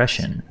of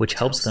depression, which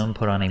helps them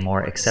put on a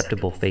more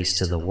acceptable face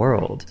to the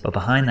world. But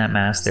behind that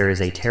mask, there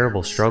is a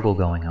terrible struggle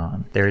going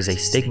on. There is a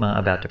stigma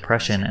about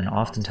depression, and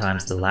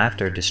oftentimes the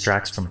laughter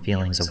distracts from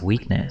feelings of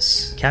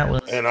weakness.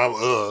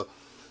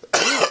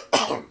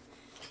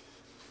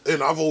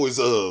 And I've always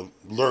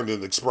learned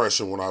an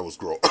expression when I was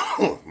growing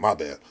my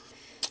bad.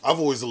 I've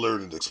always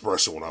learned an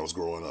expression when I was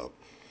growing up.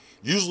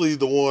 Usually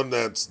the one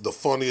that's the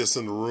funniest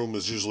in the room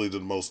is usually the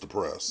most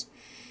depressed.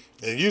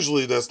 And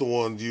usually that's the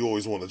one you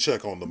always want to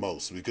check on the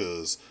most,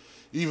 because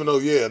even though,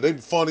 yeah, they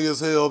funny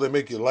as hell, they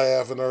make you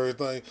laugh and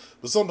everything,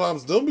 but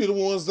sometimes they'll be the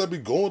ones that be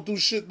going through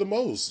shit the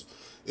most.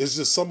 It's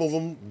just some of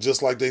them,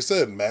 just like they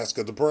said, mask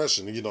of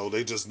depression. You know,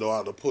 they just know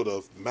how to put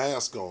a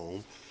mask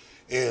on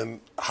and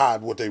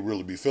hide what they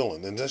really be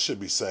feeling. And that should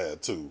be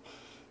sad too.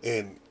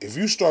 And if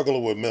you're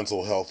struggling with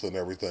mental health and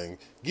everything,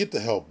 get the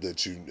help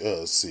that you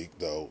seek,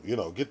 though. You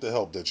know, get the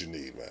help that you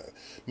need, man.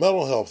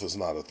 Mental health is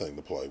not a thing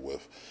to play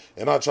with.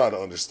 And I try to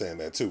understand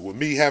that too. With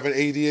me having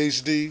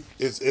ADHD,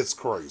 it's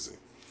crazy.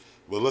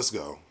 But let's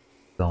go.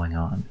 Going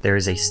on. There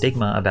is a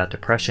stigma about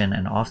depression,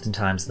 and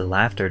oftentimes the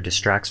laughter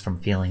distracts from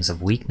feelings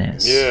of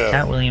weakness.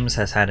 Katt Williams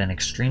has had an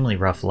extremely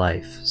rough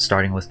life,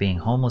 starting with being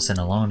homeless and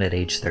alone at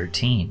age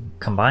 13.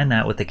 Combine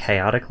that with the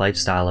chaotic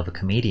lifestyle of a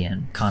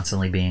comedian,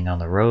 constantly being on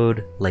the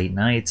road, late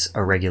nights,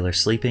 irregular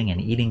sleeping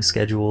and eating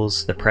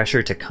schedules, the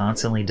pressure to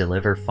constantly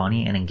deliver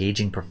funny and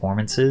engaging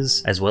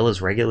performances, as well as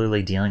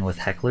regularly dealing with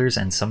hecklers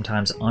and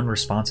sometimes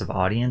unresponsive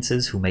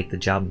audiences who make the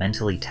job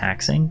mentally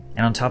taxing.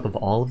 And on top of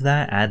all of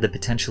that, add the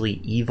potentially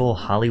evil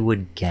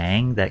Hollywood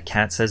gang that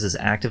Katt says is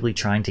actively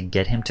trying to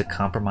get him to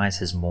compromise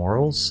his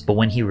morals, but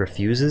when he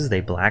refuses,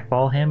 they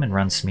blackball him and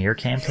run smear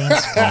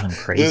campaigns to call him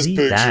crazy.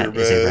 That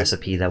is a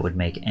recipe that would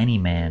make any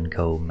man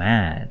go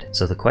mad.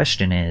 So the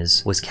question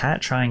is, was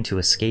Katt trying to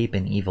escape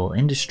an evil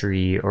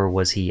industry, or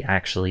was he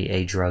actually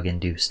a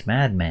drug-induced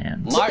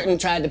madman? Martin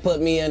tried to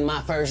put me in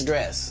my first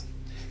dress.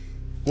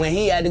 When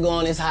he had to go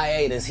on his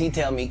hiatus, he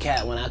tell me,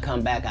 Katt, when I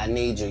come back, I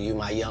need you. You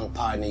my young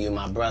partner, you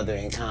my brother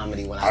in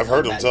comedy. When I've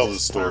heard him tell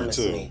this story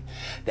too. Me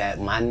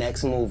that my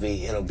next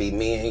movie, it'll be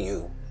me and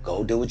you.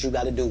 Go do what you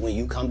gotta do. When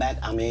you come back,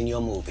 I'm in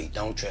your movie.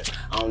 Don't trip.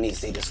 I don't need to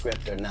see the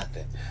script or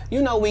nothing.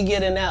 You know, we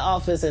get in that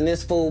office and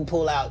this fool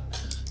pull out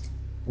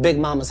Big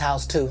Mama's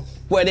House 2,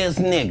 where this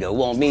nigga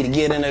want me to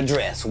get in a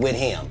dress with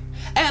him.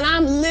 And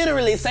I'm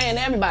literally saying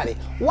to everybody,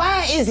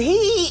 why is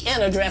he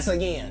in a dress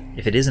again?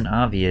 If it isn't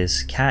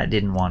obvious, Katt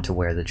didn't want to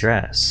wear the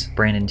dress.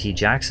 Brandon T.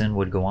 Jackson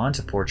would go on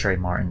to portray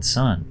Martin's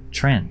son,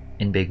 Trent,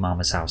 in Big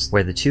Mama's house,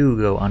 where the two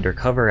go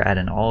undercover at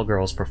an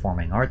all-girls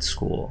performing arts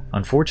school.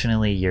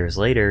 Unfortunately, years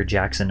later,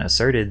 Jackson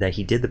asserted that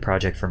he did the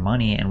project for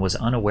money and was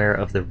unaware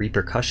of the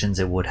repercussions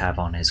it would have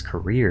on his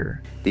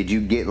career. Did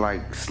you get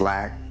like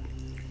slack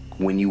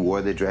when you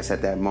wore the dress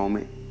at that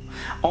moment?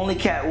 Only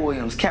Katt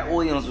Williams. Katt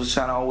Williams was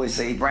trying to always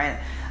say,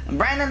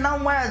 Brandon,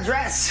 don't wear a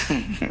dress.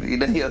 You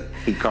know,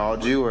 he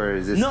called you, or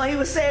is this? No, he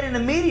was saying it in the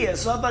media,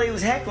 so I thought he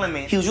was heckling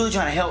me. He was really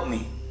trying to help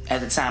me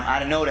at the time. I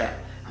didn't know that.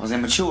 I was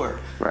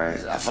immature. Right.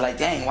 I feel like,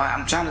 dang, why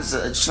I'm trying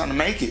to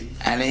make it.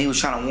 And then he was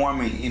trying to warn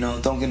me, you know,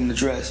 don't get in the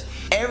dress.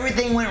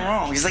 Everything went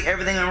wrong. Just like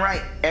everything went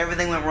right.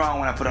 Everything went wrong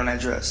when I put on that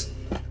dress.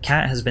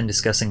 Katt has been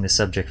discussing this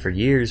subject for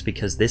years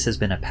because this has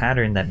been a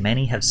pattern that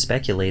many have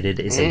speculated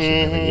is a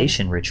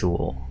humiliation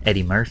ritual.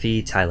 Eddie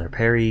Murphy, Tyler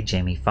Perry,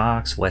 Jamie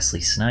Foxx,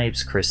 Wesley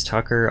Snipes, Chris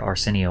Tucker,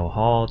 Arsenio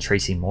Hall,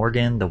 Tracy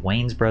Morgan, the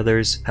Wayans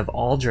brothers have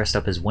all dressed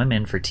up as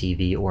women for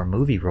TV or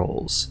movie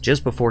roles.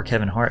 Just before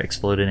Kevin Hart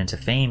exploded into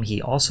fame,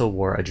 he also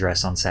wore a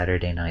dress on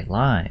Saturday Night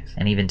Live.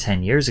 And even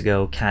 10 years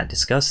ago, Katt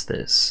discussed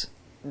this.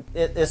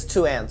 It's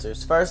two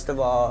answers. First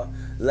of all,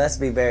 let's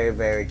be very,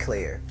 very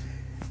clear.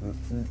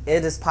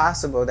 It is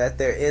possible that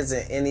there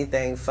isn't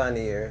anything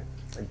funnier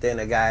than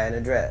a guy in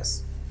a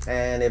dress.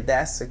 And if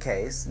that's the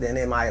case, then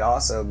it might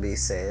also be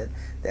said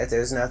that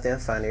there's nothing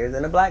funnier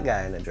than a black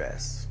guy in a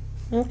dress.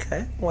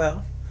 Okay,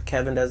 well,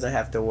 Kevin doesn't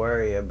have to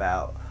worry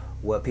about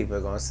what people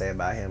are going to say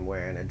about him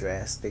wearing a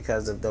dress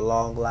because of the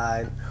long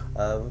line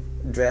of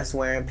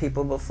dress-wearing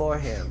people before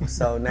him.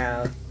 So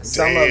now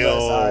some of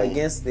us are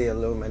against the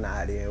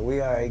Illuminati, and we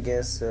are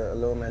against the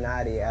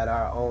Illuminati at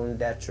our own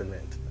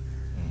detriment.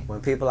 When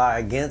people are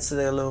against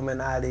the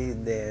Illuminati,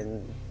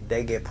 then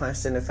they get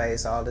punched in the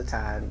face all the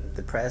time.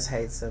 The press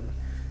hates them,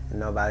 and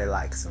nobody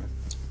likes them.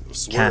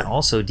 Katt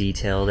also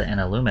detailed an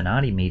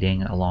Illuminati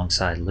meeting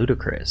alongside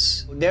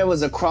Ludacris. There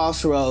was a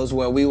crossroads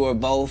where we were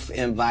both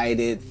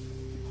invited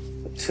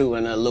to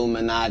an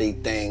Illuminati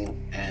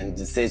thing, and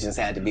decisions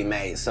had to be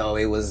made. So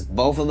it was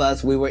both of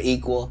us, we were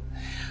equal.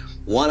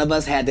 One of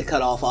us had to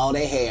cut off all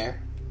their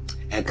hair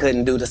and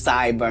couldn't do the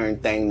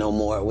sideburn thing no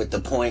more with the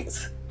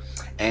points.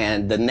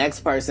 And the next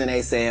person,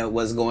 they said,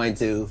 was going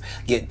to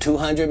get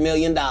 $200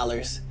 million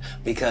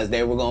because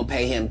they were going to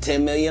pay him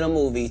 $10 million a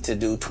movie to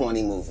do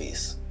 20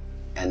 movies.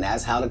 And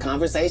that's how the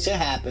conversation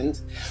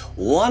happened.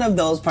 One of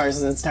those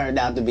persons turned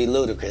out to be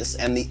Ludacris,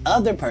 and the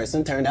other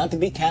person turned out to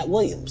be Katt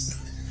Williams.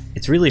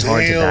 It's really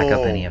hard to back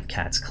up any of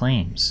Katt's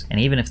claims, and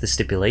even if the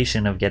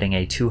stipulation of getting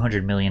a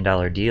 $200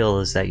 million deal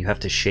is that you have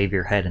to shave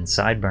your head and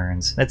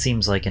sideburns, that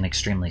seems like an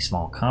extremely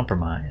small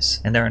compromise.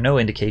 And there are no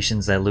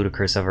indications that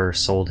Ludacris ever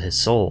sold his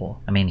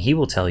soul. I mean, he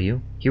will tell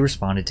you, he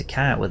responded to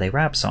Katt with a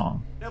rap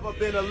song. Never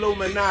been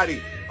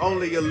Illuminati,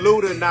 only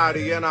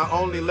Illuminati, and I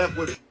only left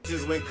with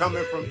bitches when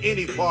coming from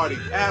any party.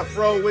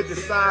 Afro with the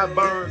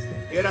sideburns,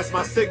 yeah, that's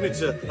my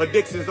signature.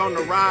 Addictions on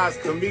the rise,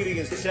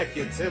 comedians check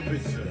your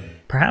temperature.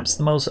 Perhaps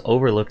the most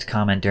overlooked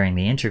comment during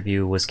the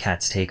interview was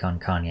Katt's take on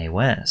Kanye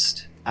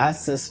West. I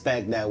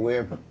suspect that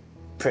we're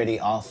pretty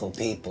awful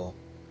people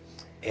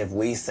if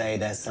we say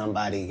that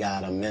somebody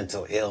got a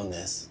mental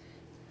illness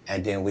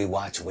and then we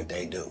watch what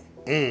they do.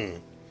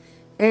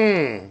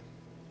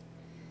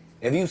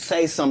 If you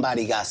say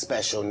somebody got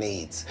special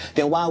needs,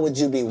 then why would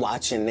you be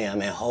watching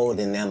them and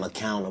holding them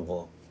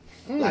accountable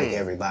like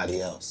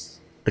everybody else?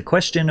 The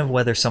question of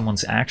whether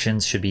someone's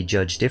actions should be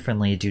judged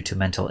differently due to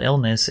mental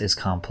illness is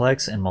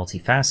complex and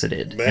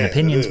multifaceted, and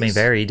opinions may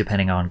vary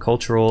depending on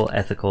cultural,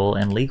 ethical,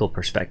 and legal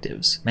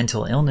perspectives.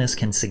 Mental illness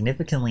can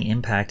significantly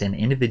impact an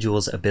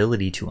individual's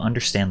ability to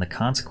understand the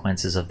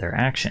consequences of their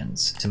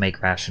actions, to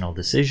make rational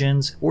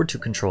decisions, or to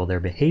control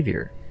their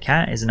behavior.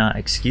 Katt is not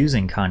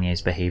excusing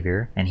Kanye's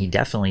behavior, and he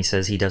definitely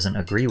says he doesn't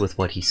agree with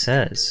what he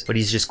says, but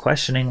he's just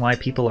questioning why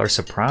people are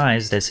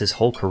surprised as his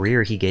whole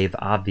career he gave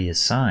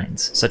obvious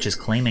signs, such as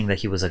claiming that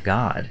he was a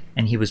god,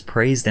 and he was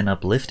praised and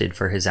uplifted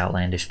for his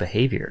outlandish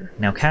behavior.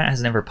 Now, Katt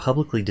has never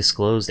publicly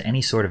disclosed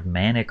any sort of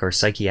manic or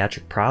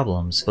psychiatric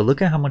problems, but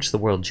look at how much the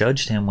world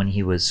judged him when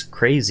he was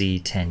crazy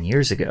 10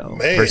 years ago.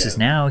 Versus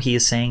now, he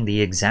is saying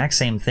the exact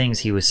same things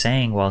he was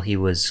saying while he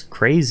was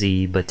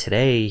crazy, but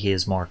today he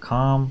is more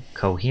calm,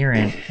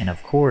 coherent, and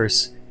of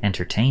course,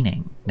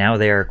 entertaining. Now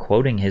they are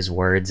quoting his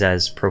words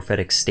as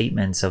prophetic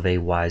statements of a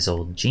wise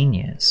old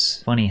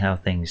genius. Funny how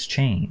things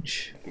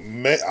change.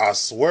 Man, I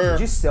swear.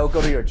 Would you still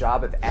go to your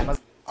job if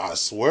Amazon? I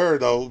swear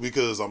though,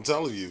 because I'm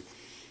telling you,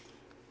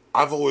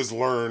 I've always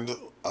learned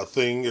a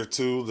thing or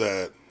two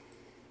that.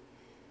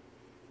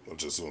 I'm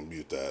just gonna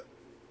mute that.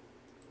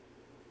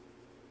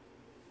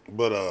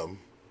 But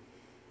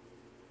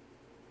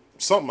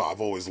something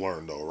I've always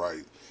learned though,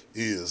 right,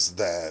 is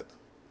that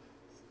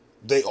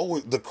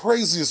the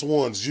craziest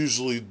ones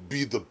usually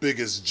be the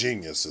biggest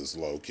geniuses,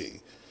 low key.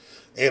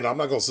 And I'm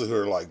not gonna sit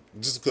here like,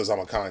 just because I'm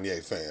a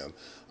Kanye fan,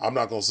 I'm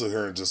not going to sit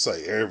here and just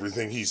say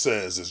everything he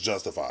says is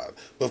justified.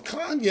 But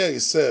Kanye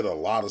said a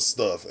lot of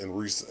stuff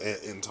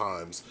in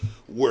times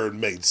where it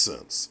made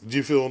sense. Do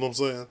you feel what I'm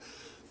saying?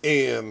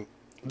 And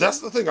that's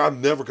the thing I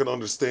never can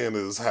understand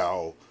is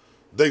how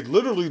they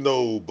literally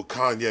know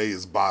Kanye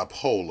is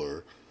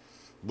bipolar,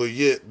 but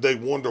yet they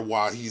wonder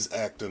why he's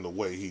acting the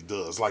way he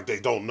does. Like they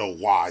don't know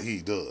why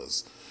he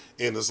does.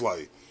 And it's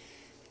like,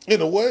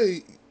 in a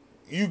way,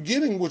 you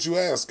getting what you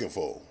asking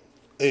for.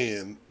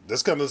 And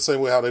that's kind of the same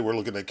way how they were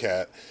looking at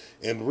Katt.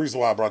 And the reason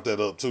why I brought that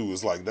up too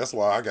is like, that's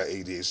why I got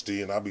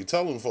ADHD. And I be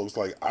telling folks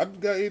like, I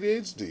got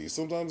ADHD.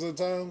 Sometimes at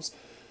times,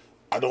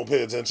 I don't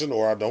pay attention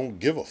or I don't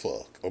give a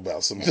fuck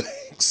about some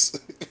things.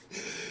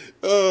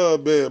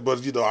 Man,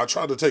 but you know, I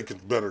try to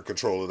take better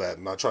control of that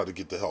and I try to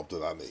get the help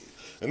that I need.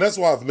 And that's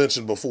why I've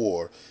mentioned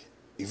before,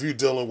 if you're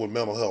dealing with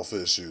mental health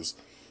issues,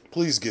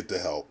 please get the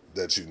help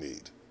that you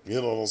need. You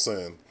know what I'm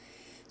saying?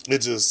 It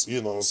just,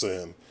 you know what I'm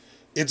saying?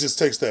 It just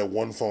takes that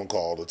one phone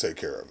call to take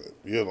care of it.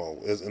 You know,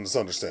 and it's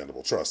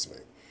understandable, trust me.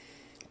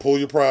 Pull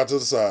your pride to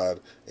the side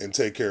and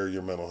take care of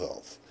your mental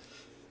health.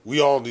 We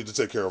all need to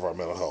take care of our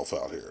mental health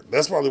out here.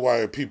 That's probably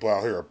why people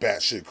out here are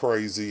batshit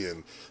crazy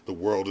and the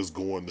world is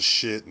going to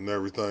shit and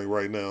everything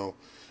right now.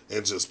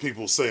 And just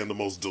people saying the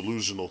most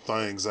delusional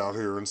things out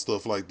here and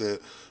stuff like that.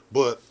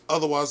 But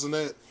otherwise than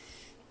that,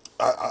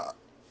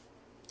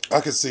 I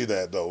can see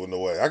that though in a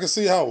way. I can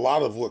see how a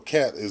lot of what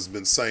Katt has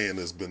been saying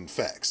has been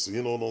facts.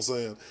 You know what I'm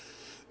saying?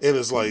 And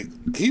it's like,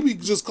 he be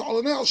just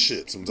calling out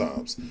shit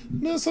sometimes.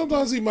 Now,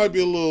 sometimes he might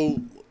be a little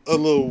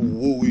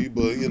wooey,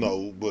 but you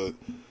know, but...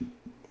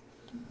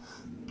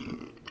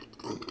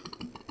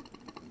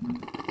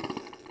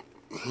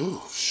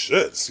 Oh,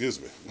 shit, excuse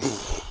me.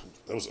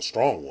 That was a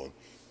strong one.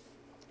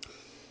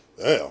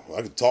 Damn,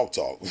 I can talk.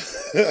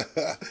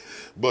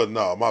 But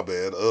nah, my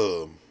bad.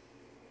 The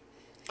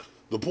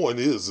point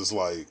is, it's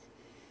like,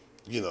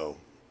 you know,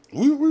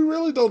 we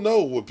really don't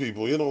know what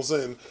people, you know what I'm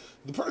saying?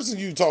 The person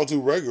you talk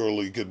to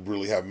regularly could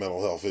really have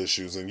mental health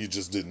issues and you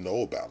just didn't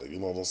know about it, you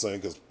know what I'm saying?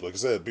 Because, like I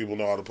said, people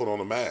know how to put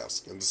on a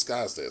mask and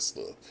disguise that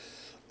stuff.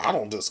 I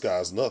don't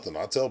disguise nothing.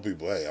 I tell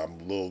people, hey, I'm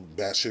a little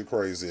batshit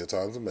crazy at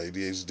times. I'm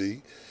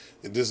ADHD.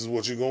 And this is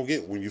what you're going to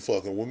get when you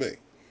fucking with me.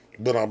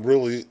 But I'm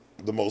really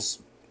the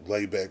most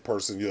laid-back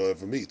person you'll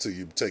ever meet till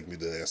you take me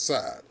to that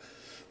side.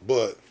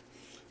 But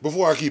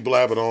before I keep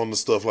blabbing on the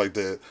stuff like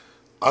that,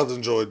 I've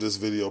enjoyed this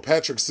video.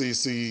 Patrick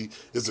CC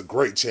is a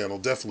great channel.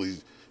 Definitely,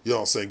 you know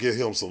what I'm saying, give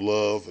him some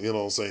love. You know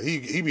what I'm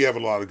saying? He be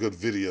having a lot of good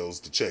videos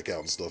to check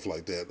out and stuff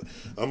like that.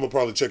 I'm going to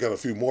probably check out a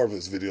few more of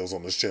his videos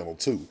on this channel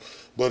too.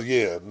 But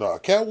yeah, nah,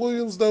 Katt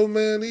Williams though,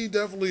 man, he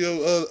definitely,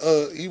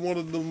 he one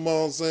of them,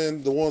 I'm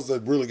saying, the ones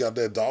that really got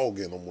that dog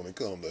in them when it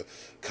comes to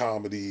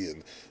comedy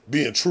and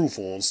being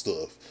truthful and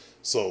stuff.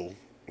 So,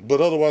 but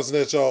otherwise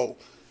than that, y'all,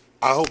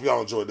 I hope y'all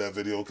enjoyed that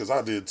video because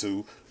I did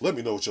too. Let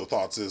me know what your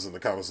thoughts is in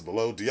the comments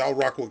below. Do y'all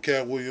rock with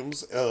Katt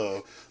Williams?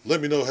 Let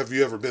me know, have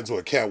you ever been to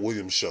a Katt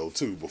Williams show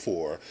too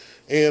before?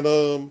 And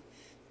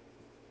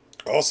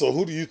also,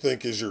 who do you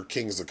think is your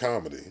kings of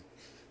comedy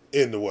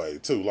in the way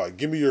too? Like,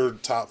 give me your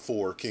top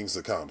 4 kings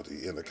of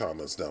comedy in the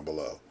comments down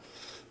below.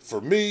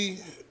 For me,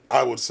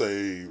 I would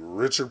say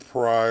Richard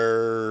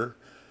Pryor,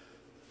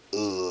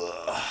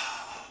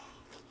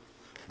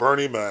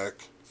 Bernie Mac,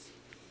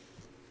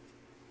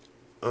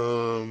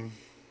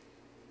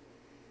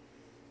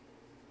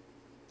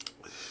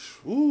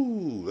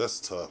 ooh, that's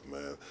tough,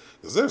 man.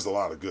 Because there's a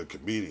lot of good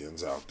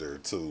comedians out there,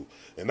 too.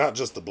 And not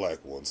just the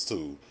black ones,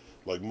 too.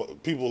 Like,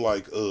 people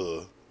like,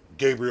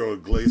 Gabriel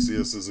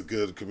Iglesias is a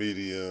good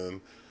comedian.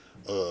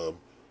 And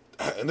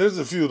there's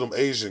a few of them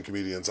Asian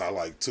comedians I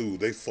like, too.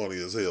 They funny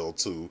as hell,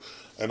 too.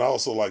 And I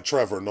also like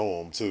Trevor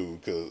Noah, too.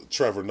 Because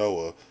Trevor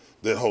Noah,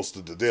 that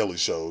hosted The Daily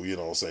Show, you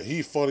know what I'm saying?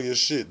 He funny as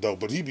shit, though.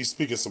 But he be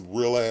speaking some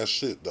real-ass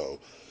shit, though.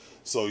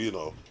 So, you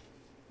know,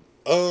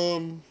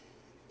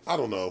 I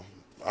don't know.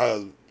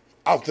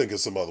 I'll think of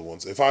some other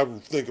ones. If I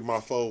think of my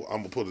foe, I'm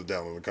going to put it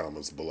down in the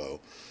comments below.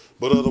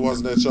 But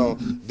otherwise than that, y'all,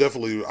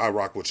 definitely I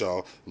rock with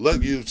y'all. Let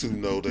YouTube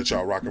know that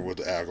y'all rocking with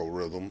the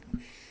algorithm.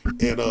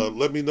 And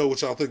let me know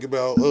what y'all think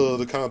about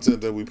the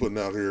content that we putting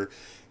out here.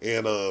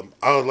 And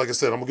like I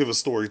said, I'm going to give a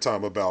story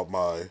time about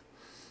my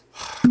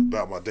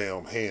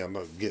damn hand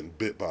getting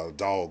bit by a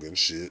dog and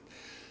shit.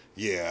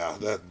 Yeah,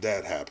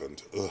 that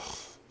happened. Ugh.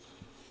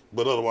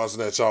 But otherwise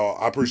than that, y'all,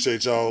 I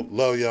appreciate y'all.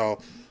 Love y'all.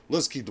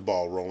 Let's keep the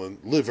ball rolling.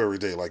 Live every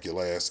day like your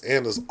last.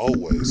 And as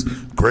always,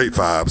 great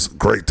vibes,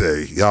 great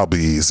day. Y'all be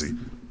easy.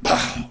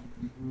 Pow.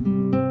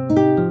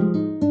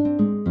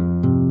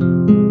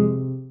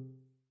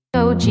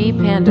 OG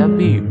Panda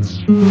Beats.